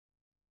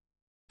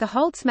The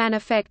Holtzman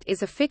effect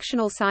is a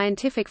fictional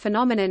scientific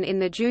phenomenon in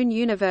the Dune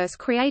universe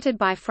created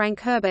by Frank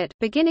Herbert,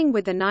 beginning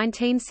with the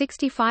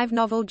 1965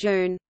 novel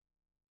Dune.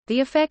 The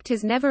effect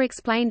is never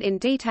explained in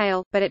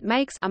detail, but it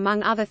makes,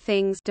 among other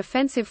things,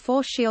 defensive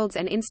force shields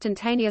and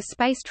instantaneous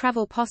space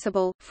travel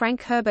possible.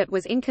 Frank Herbert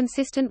was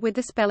inconsistent with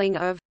the spelling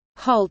of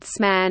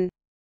Holtzman,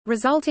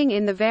 resulting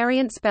in the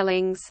variant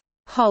spellings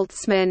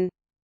Holtzman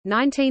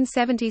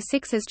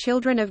 1976's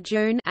Children of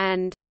Dune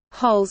and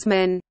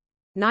Holzman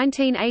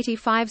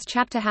 1985's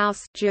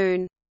Chapterhouse,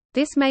 Dune.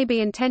 This may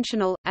be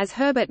intentional, as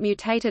Herbert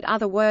mutated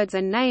other words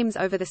and names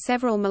over the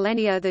several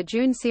millennia the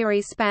Dune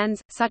series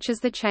spans, such as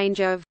the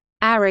change of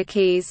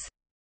Arrakis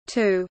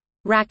to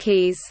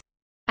Rakis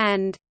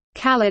and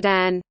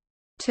Caladan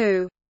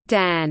to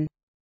Dan.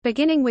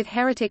 Beginning with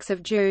Heretics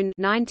of Dune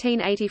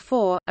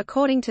 1984,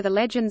 according to the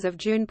Legends of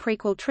Dune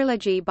prequel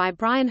trilogy by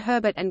Brian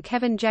Herbert and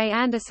Kevin J.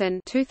 Anderson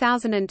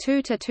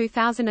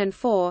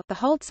 2002–2004, the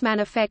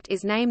Holtzman effect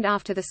is named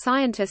after the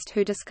scientist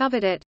who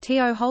discovered it,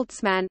 Theo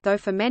Holtzman, though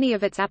for many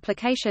of its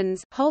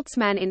applications,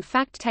 Holtzman in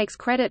fact takes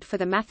credit for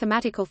the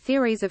mathematical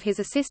theories of his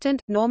assistant,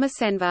 Norma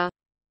Senva.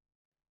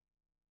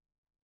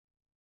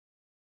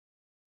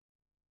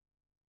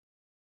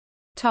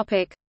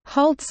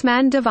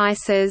 Holtzman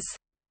devices.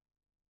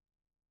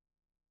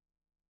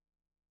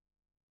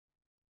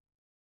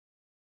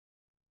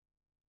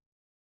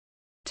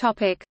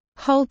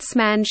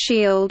 Holtzman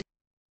shield.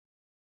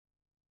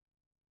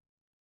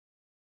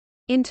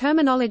 In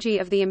terminology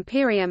of the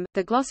Imperium,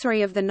 the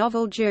glossary of the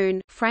novel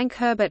Dune, Frank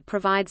Herbert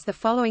provides the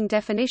following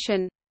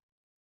definition: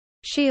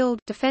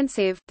 shield,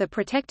 defensive, the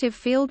protective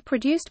field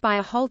produced by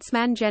a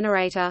Holtzman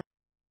generator.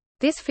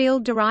 This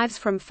field derives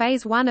from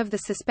phase 1 of the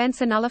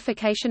suspensor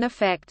nullification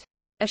effect.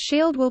 A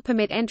shield will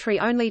permit entry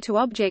only to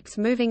objects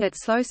moving at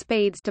slow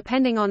speeds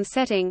depending on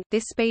setting.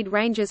 This speed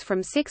ranges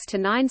from 6 to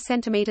 9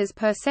 cm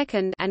per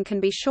second and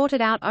can be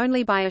shorted out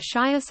only by a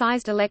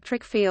Shire-sized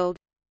electric field.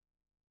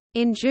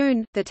 In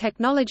Dune, the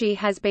technology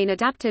has been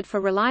adapted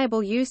for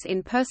reliable use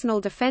in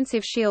personal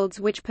defensive shields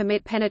which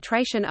permit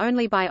penetration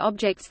only by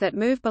objects that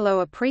move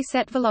below a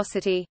preset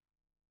velocity.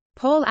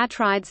 Paul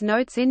Atreides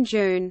notes in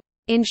Dune,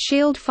 "In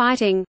shield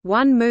fighting,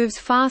 one moves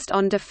fast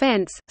on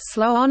defense,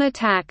 slow on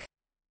attack.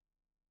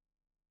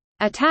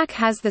 Attack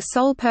has the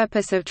sole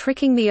purpose of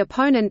tricking the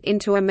opponent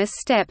into a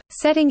misstep,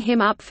 setting him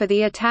up for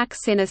the attack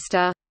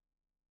sinister.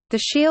 The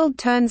shield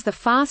turns the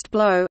fast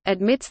blow,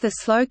 admits the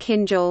slow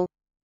kinjal."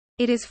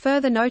 It is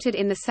further noted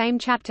in the same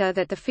chapter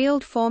that the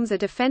field forms a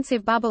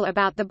defensive bubble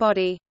about the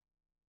body.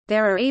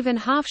 There are even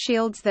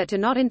half-shields that do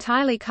not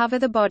entirely cover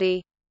the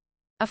body.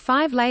 A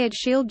 5-layered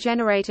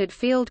shield-generated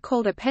field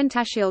called a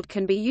pentashield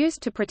can be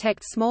used to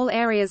protect small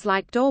areas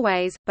like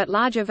doorways, but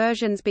larger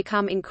versions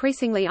become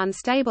increasingly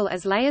unstable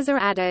as layers are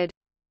added.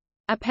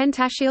 A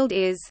pentashield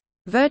is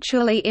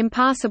virtually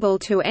impassable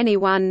to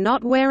anyone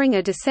not wearing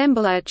a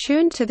dissembler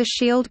tuned to the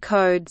shield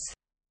codes.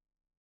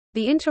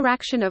 The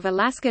interaction of a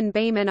Laskin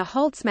beam and a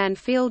Holtzman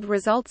field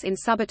results in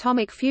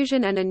subatomic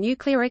fusion and a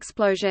nuclear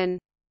explosion.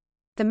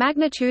 The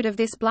magnitude of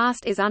this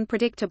blast is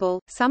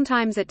unpredictable,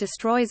 sometimes it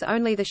destroys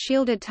only the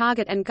shielded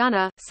target and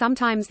gunner,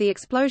 sometimes the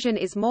explosion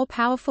is more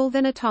powerful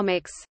than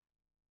atomics.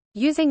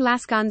 Using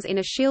lasguns in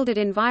a shielded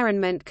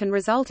environment can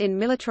result in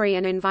military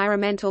and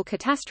environmental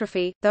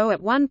catastrophe, though at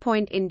one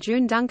point in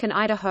Dune Duncan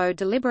Idaho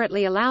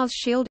deliberately allows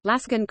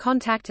shield-lasgun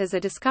contact as a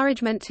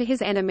discouragement to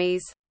his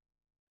enemies.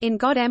 In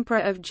God Emperor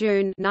of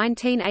Dune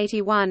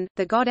 1981,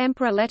 the God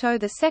Emperor Leto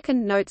II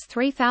notes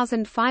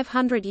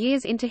 3,500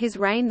 years into his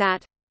reign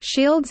that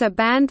shields are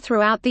banned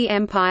throughout the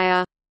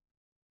Empire,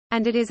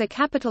 and it is a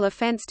capital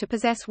offense to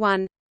possess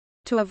one.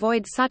 To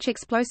avoid such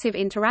explosive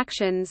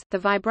interactions, the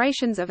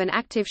vibrations of an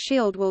active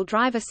shield will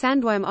drive a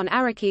sandworm on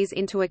Arrakis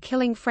into a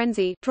killing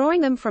frenzy,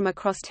 drawing them from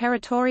across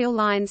territorial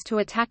lines to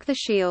attack the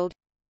shield.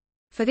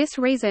 For this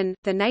reason,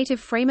 the native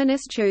freemen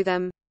eschew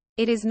them.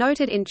 It is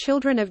noted in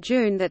Children of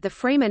Dune that the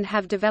freemen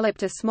have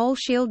developed a small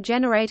shield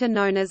generator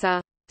known as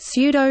a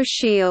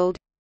pseudo-shield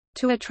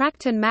to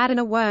attract and madden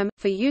a worm,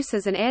 for use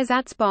as an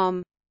ersatz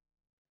bomb.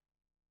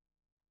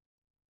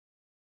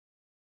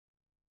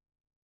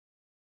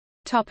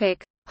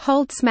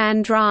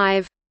 Holtzman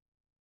drive.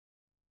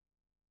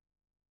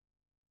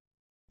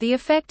 The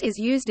effect is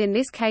used in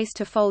this case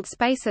to fold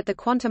space at the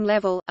quantum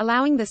level,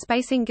 allowing the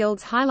Spacing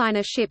Guild's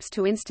Highliner ships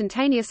to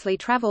instantaneously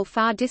travel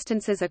far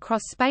distances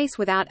across space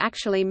without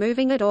actually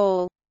moving at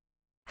all.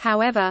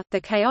 However, the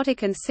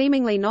chaotic and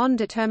seemingly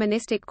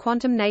non-deterministic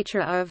quantum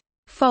nature of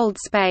fold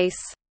space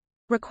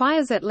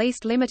requires at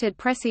least limited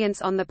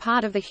prescience on the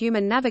part of the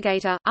human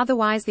navigator,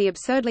 otherwise the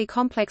absurdly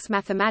complex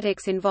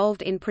mathematics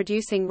involved in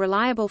producing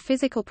reliable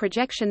physical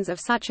projections of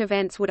such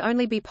events would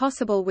only be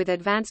possible with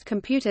advanced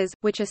computers,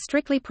 which are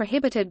strictly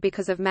prohibited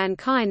because of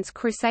mankind's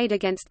crusade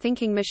against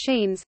thinking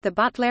machines, the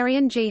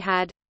Butlerian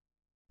Jihad.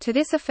 To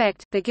this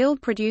effect, the Guild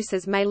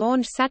producers may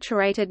launch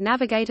saturated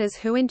navigators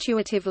who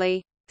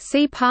intuitively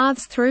see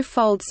paths through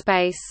fold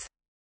space.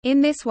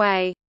 In this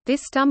way,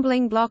 this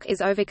stumbling block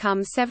is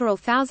overcome several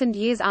thousand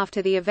years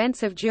after the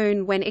events of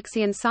Dune, when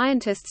Ixian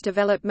scientists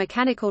develop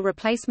mechanical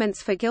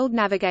replacements for Guild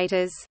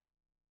navigators.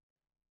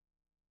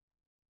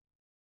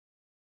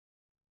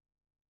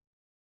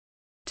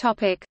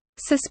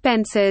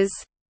 Suspensors.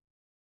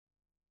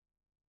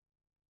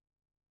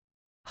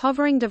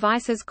 Hovering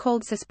devices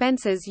called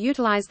suspensors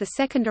utilize the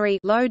secondary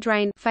low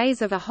drain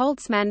phase of a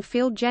Holtzman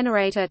field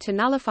generator to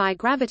nullify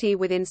gravity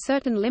within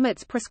certain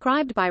limits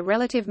prescribed by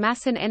relative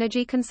mass and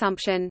energy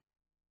consumption.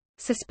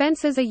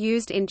 Suspensors are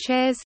used in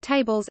chairs,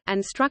 tables,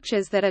 and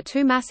structures that are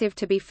too massive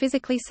to be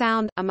physically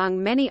sound,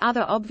 among many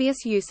other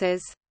obvious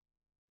uses.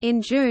 In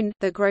Dune,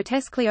 the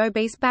grotesquely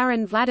obese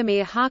Baron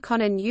Vladimir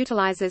Harkonnen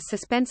utilizes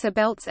suspensor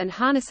belts and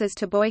harnesses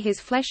to buoy his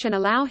flesh and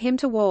allow him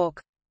to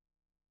walk.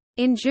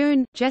 In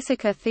Dune,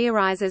 Jessica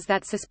theorizes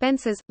that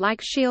suspensors, like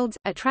shields,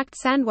 attract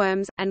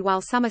sandworms, and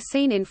while some are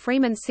seen in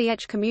Freeman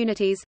Ch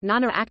communities,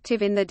 none are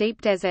active in the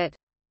deep desert.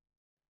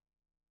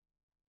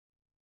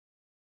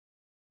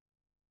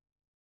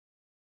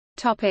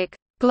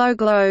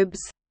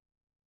 Glowglobes.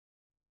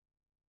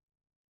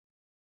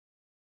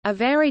 A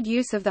varied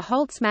use of the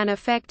Holtzman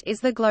effect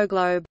is the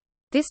glowglobe.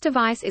 This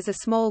device is a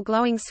small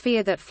glowing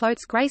sphere that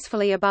floats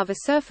gracefully above a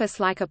surface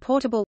like a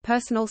portable,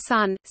 personal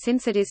sun,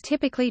 since it is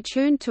typically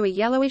tuned to a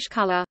yellowish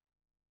color.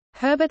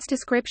 Herbert's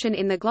description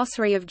in the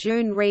glossary of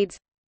Dune reads,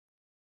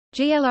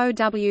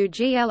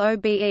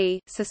 GLOWGLOBE,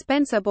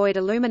 suspensor-buoyed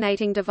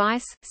illuminating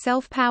device,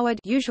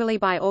 self-powered usually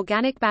by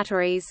organic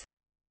batteries.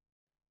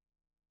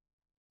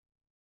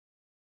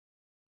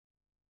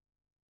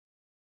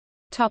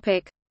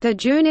 The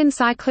Dune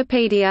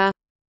Encyclopedia.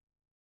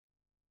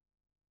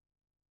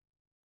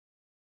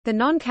 The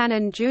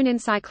non-canon Dune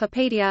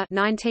Encyclopedia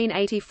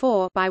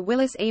 1984 by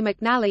Willis E.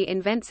 McNally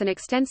invents an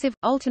extensive,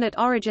 alternate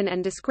origin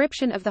and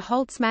description of the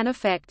Holtzman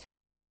effect.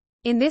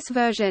 In this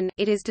version,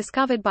 it is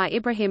discovered by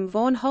Ibrahim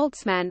Vaughan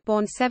Holtzman,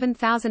 born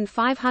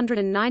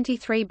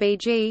 7593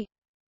 BG.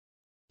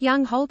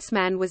 Young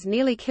Holtzman was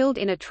nearly killed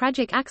in a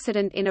tragic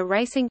accident in a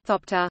racing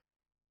thopter.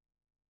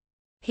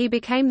 He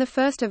became the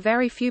first of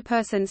very few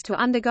persons to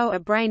undergo a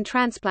brain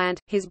transplant.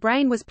 His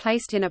brain was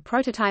placed in a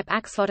prototype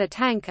axolotl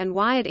tank and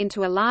wired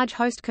into a large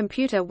host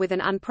computer with an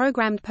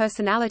unprogrammed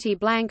personality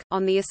blank,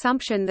 on the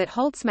assumption that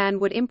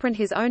Holtzman would imprint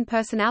his own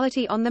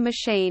personality on the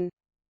machine.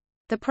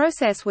 The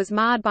process was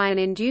marred by an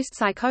induced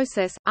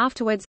psychosis.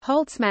 Afterwards,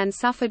 Holtzman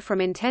suffered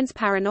from intense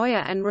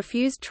paranoia and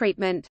refused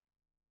treatment.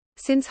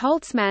 Since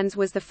Holtzman's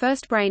was the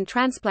first brain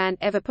transplant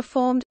ever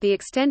performed, the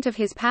extent of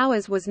his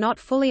powers was not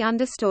fully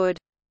understood.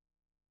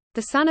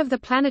 The son of the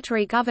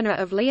planetary governor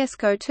of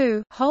Liesco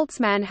II,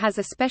 Holtzman has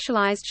a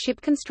specialized ship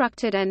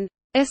constructed and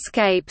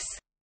escapes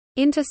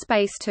into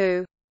space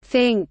to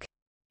think.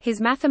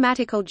 His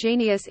mathematical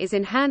genius is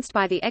enhanced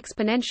by the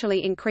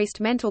exponentially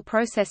increased mental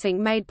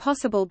processing made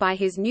possible by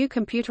his new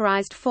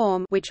computerized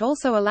form, which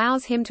also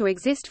allows him to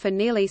exist for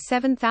nearly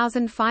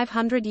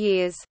 7,500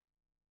 years.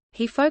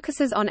 He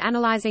focuses on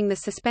analyzing the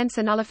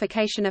suspensor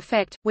nullification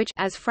effect, which,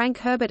 as Frank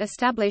Herbert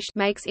established,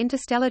 makes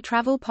interstellar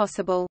travel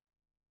possible.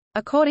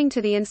 According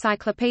to the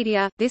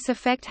encyclopedia, this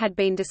effect had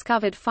been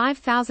discovered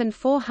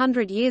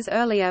 5,400 years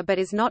earlier but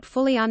is not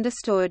fully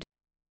understood.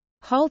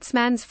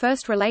 Holtzman's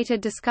first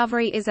related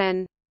discovery is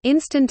an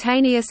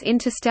instantaneous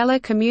interstellar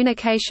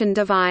communication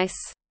device,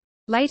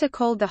 later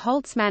called the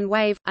Holtzman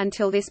wave.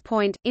 Until this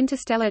point,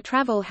 interstellar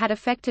travel had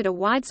affected a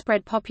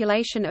widespread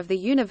population of the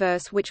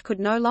universe which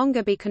could no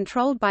longer be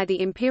controlled by the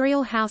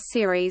Imperial House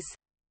series.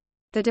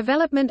 The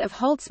development of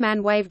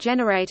Holtzman wave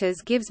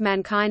generators gives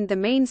mankind the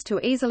means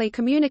to easily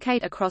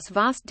communicate across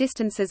vast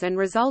distances and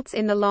results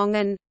in the long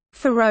and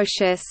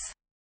ferocious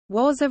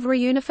wars of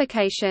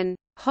reunification.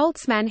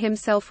 Holtzman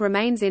himself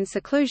remains in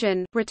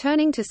seclusion,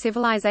 returning to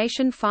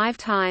civilization 5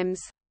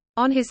 times.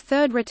 On his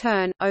third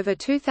return, over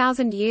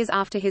 2,000 years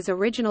after his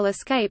original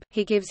escape,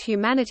 he gives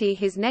humanity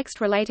his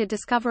next related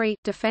discovery,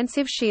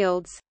 defensive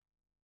shields.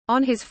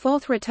 On his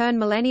fourth return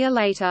millennia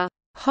later,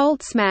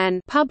 Holtzman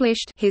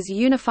published his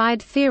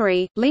unified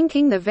theory,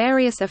 linking the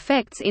various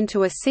effects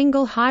into a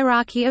single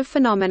hierarchy of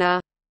phenomena.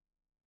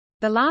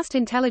 The last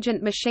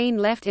intelligent machine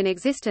left in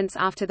existence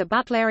after the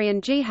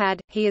Butlerian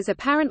Jihad, he is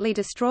apparently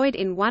destroyed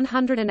in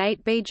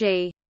 108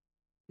 BG.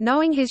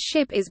 Knowing his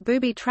ship is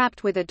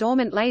booby-trapped with a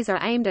dormant laser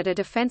aimed at a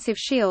defensive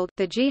shield,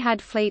 the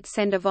Jihad fleet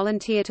send a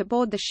volunteer to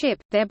board the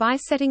ship, thereby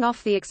setting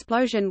off the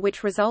explosion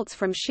which results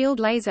from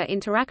shield-laser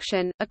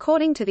interaction.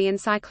 According to the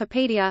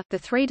encyclopedia, the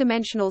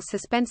three-dimensional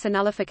suspensor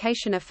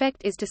nullification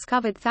effect is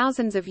discovered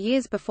thousands of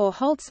years before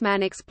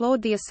Holtzman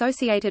explored the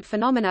associated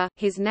phenomena.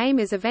 His name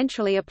is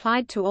eventually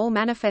applied to all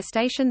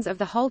manifestations of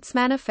the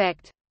Holtzman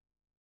effect.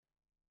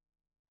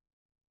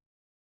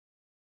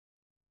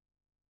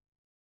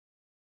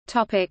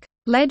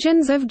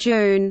 Legends of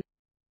Dune.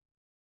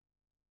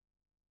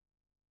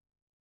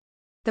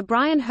 The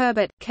Brian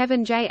Herbert,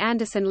 Kevin J.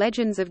 Anderson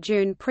Legends of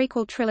Dune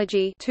prequel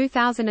trilogy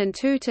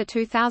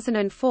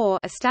 2002–2004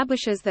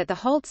 establishes that the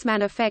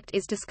Holtzman effect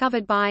is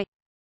discovered by,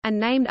 and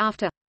named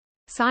after,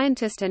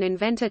 scientist and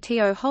inventor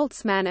Theo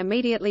Holtzman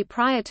immediately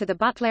prior to the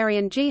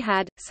Butlerian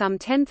Jihad, some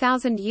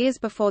 10,000 years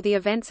before the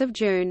events of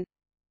Dune.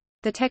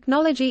 The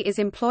technology is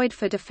employed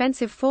for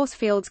defensive force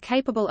fields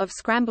capable of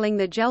scrambling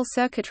the gel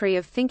circuitry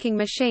of thinking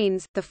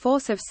machines, the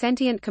force of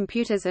sentient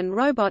computers and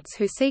robots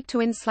who seek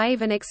to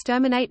enslave and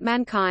exterminate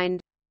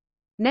mankind.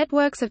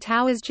 Networks of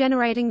towers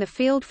generating the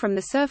field from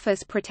the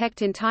surface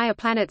protect entire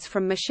planets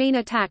from machine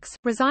attacks.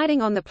 Residing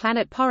on the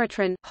planet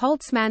Poratron,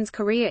 Holtzman's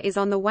career is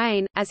on the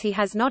wane, as he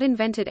has not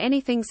invented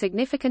anything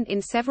significant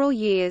in several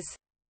years.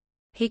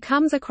 He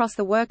comes across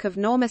the work of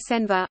Norma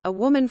Senva, a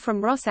woman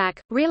from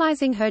Rossack.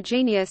 Realizing her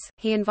genius,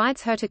 he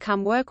invites her to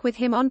come work with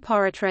him on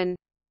Poratron.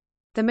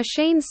 The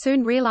machines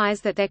soon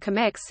realize that their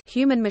COMEX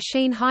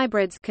human-machine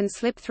hybrids can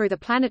slip through the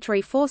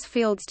planetary force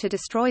fields to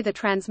destroy the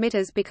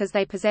transmitters because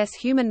they possess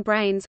human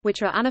brains,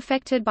 which are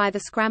unaffected by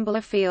the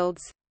scrambler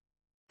fields.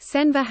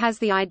 Senva has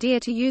the idea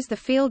to use the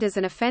field as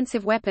an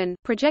offensive weapon,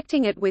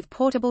 projecting it with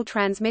portable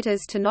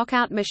transmitters to knock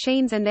out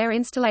machines and their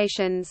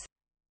installations.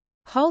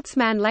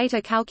 Holtzman later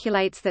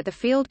calculates that the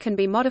field can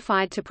be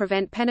modified to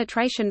prevent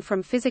penetration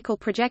from physical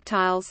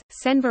projectiles.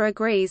 Senva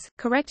agrees,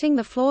 correcting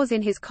the flaws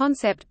in his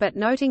concept but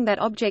noting that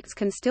objects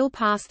can still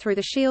pass through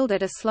the shield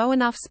at a slow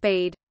enough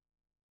speed.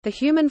 The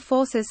human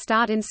forces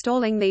start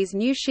installing these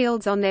new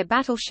shields on their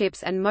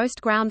battleships and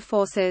most ground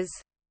forces.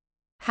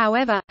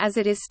 However, as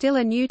it is still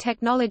a new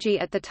technology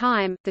at the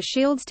time, the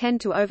shields tend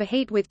to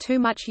overheat with too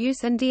much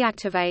use and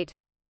deactivate.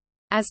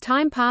 As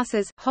time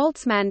passes,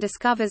 Holtzman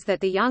discovers that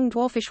the young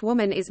dwarfish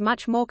woman is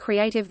much more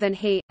creative than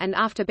he, and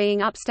after being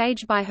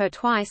upstaged by her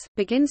twice,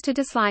 begins to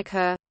dislike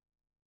her.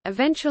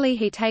 Eventually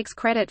he takes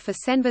credit for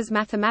Senva's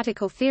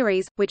mathematical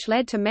theories, which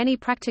led to many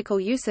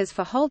practical uses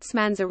for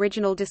Holtzman's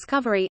original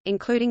discovery,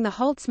 including the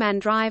Holtzman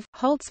drive,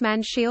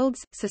 Holtzman shields,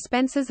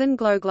 suspensors and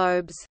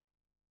glowglobes.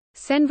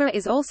 Senva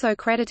is also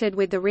credited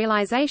with the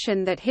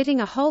realization that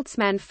hitting a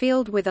Holtzman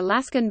field with a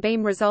Laskin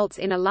beam results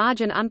in a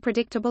large and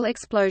unpredictable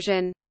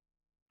explosion.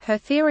 Her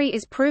theory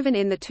is proven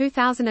in the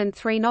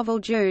 2003 novel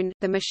Dune,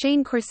 The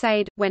Machine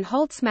Crusade, when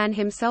Holtzman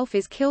himself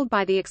is killed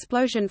by the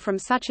explosion from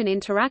such an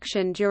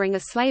interaction during a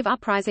slave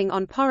uprising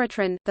on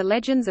Poratron. The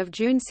Legends of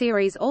Dune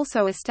series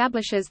also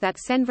establishes that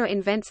Senva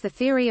invents the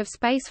theory of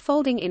space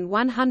folding in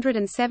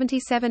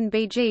 177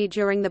 BG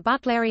during the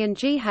Butlerian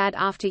Jihad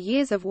after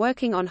years of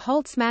working on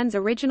Holtzman's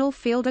original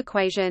field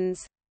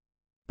equations.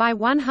 By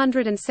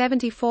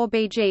 174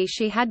 BG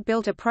she had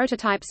built a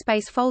prototype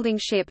space-folding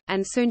ship,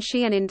 and soon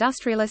she and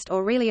industrialist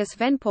Aurelius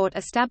Venport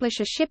establish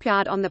a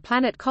shipyard on the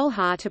planet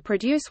Kolhar to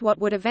produce what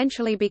would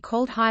eventually be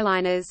called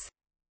highliners.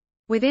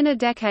 Within a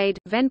decade,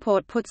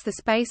 Venport puts the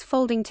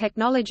space-folding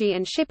technology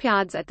and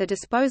shipyards at the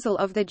disposal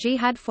of the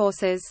Jihad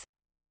forces.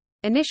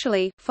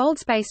 Initially, fold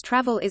space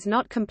travel is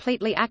not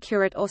completely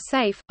accurate or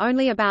safe,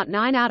 only about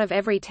 9 out of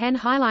every 10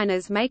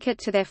 highliners make it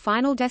to their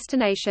final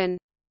destination.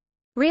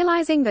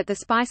 Realizing that the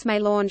spice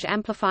melange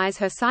amplifies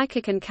her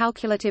psychic and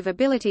calculative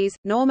abilities,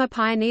 Norma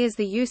pioneers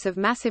the use of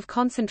massive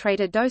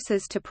concentrated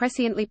doses to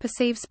presciently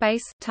perceive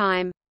space,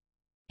 time.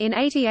 In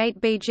 88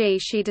 BG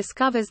she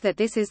discovers that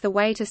this is the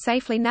way to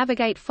safely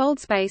navigate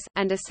foldspace,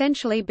 and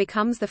essentially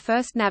becomes the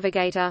first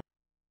navigator.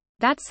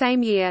 That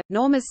same year,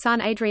 Norma's son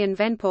Adrian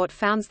Venport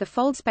founds the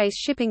Foldspace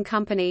Shipping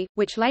Company,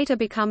 which later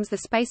becomes the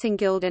Spacing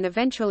Guild and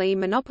eventually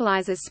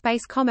monopolizes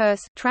space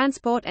commerce,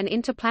 transport and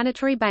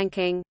interplanetary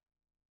banking.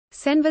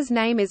 Senva's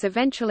name is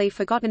eventually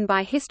forgotten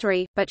by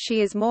history, but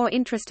she is more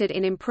interested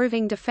in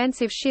improving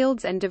defensive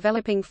shields and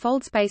developing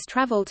foldspace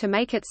travel to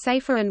make it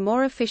safer and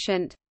more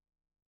efficient.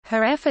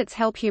 Her efforts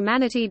help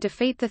humanity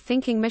defeat the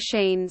thinking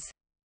machines.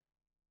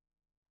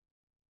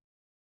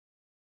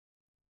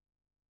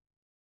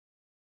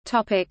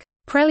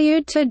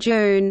 Prelude to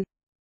Dune.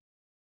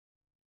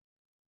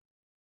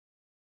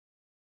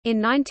 In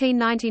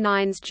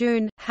 1999's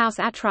Dune, House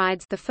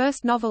Atreides, the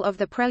first novel of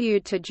the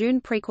Prelude to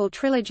Dune prequel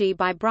trilogy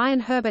by Brian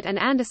Herbert and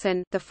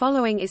Anderson, the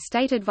following is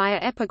stated via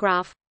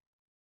epigraph.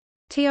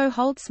 Theo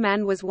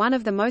Holtzman was one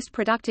of the most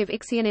productive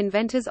Ixian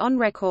inventors on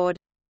record.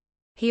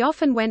 He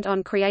often went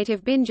on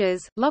creative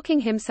binges, locking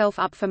himself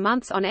up for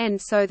months on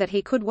end so that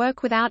he could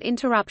work without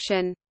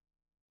interruption.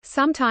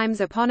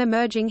 Sometimes upon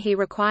emerging he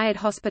required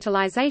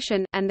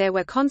hospitalization, and there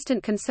were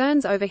constant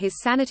concerns over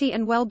his sanity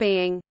and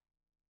well-being.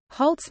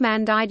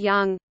 Holtzman died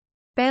young,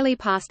 barely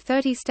past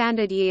 30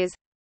 standard years,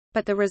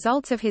 but the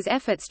results of his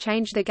efforts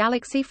changed the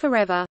galaxy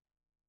forever.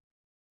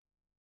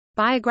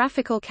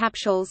 Biographical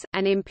capsules,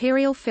 an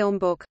Imperial film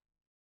book.